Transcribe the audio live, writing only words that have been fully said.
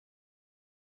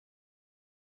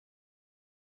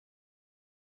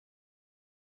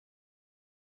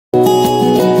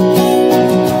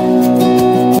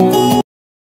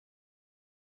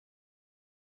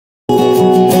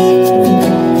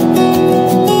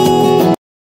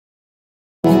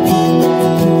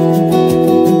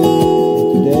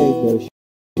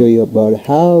show you about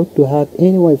how to hack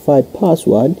any Wi-Fi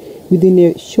password within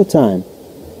a short time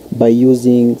by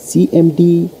using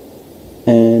CMD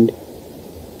and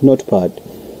notepad.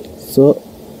 So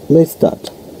let's start.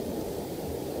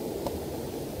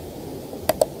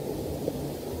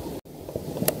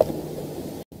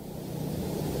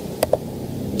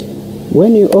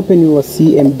 When you open your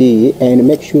CMD, and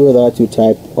make sure that you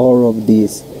type all of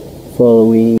these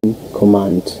following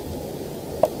commands,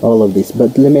 all of this.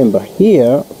 But remember,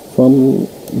 here from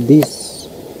this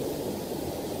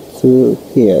to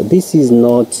here, this is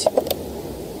not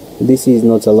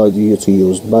allowed you to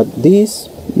use, but this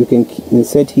you can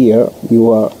insert here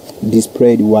your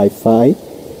displayed Wi-Fi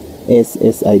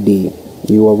SSID,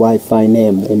 your Wi-Fi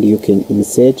name, and you can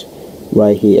insert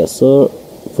right here. So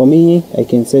for me, I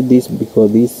can set this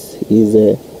because this is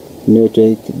a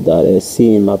network that I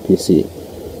see in my PC.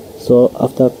 So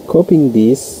after copying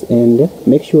this, and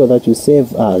make sure that you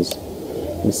save as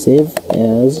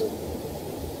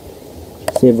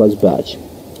batch.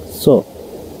 So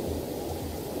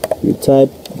you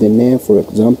type the name, for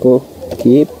example,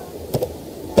 keep,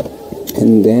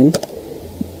 and then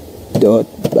dot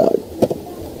batch.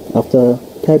 After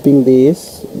typing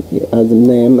this as the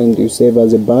name, and you save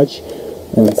as a batch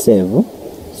and save.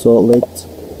 So let's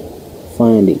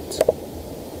find it.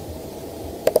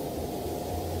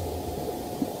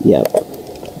 Yep.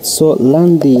 So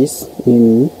learn this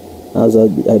in as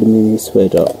an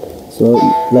administrator. So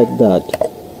like that,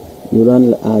 you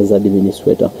run as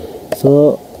administrator.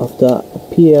 So after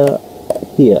appear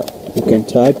here, you can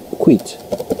type quit.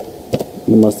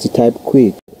 You must type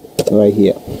quit right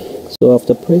here. So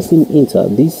after pressing enter,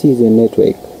 this is a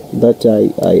network that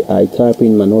I type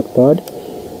in my notepad,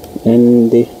 and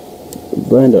the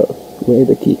browser where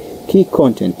the key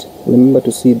content. Remember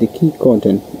to see the key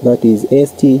content, that is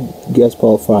ST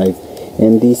Gaspar 5,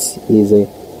 and this is a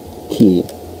key.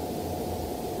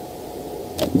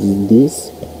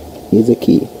 This is a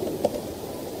key.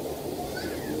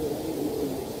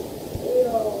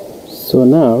 So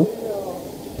now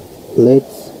let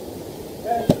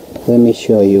me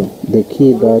show you the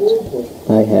key that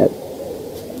I have,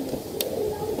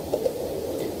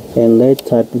 and let's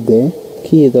type the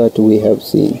key that we have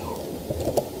seen.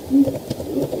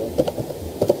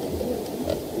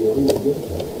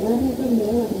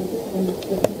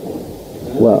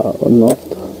 Wow, not.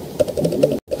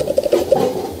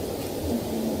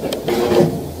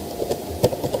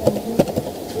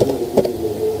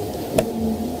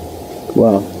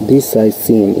 Wow, this I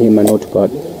seen in my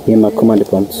notepad, in my command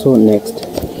prompt. So next,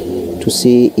 to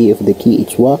see if the key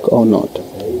is work or not.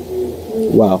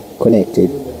 Wow, connected.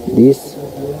 This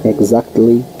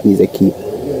exactly is a key.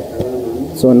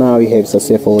 So now you have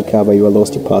successfully covered your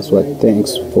lost password.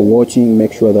 Thanks for watching.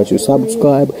 Make sure that you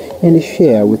subscribe and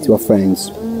share with your friends.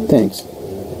 Thanks.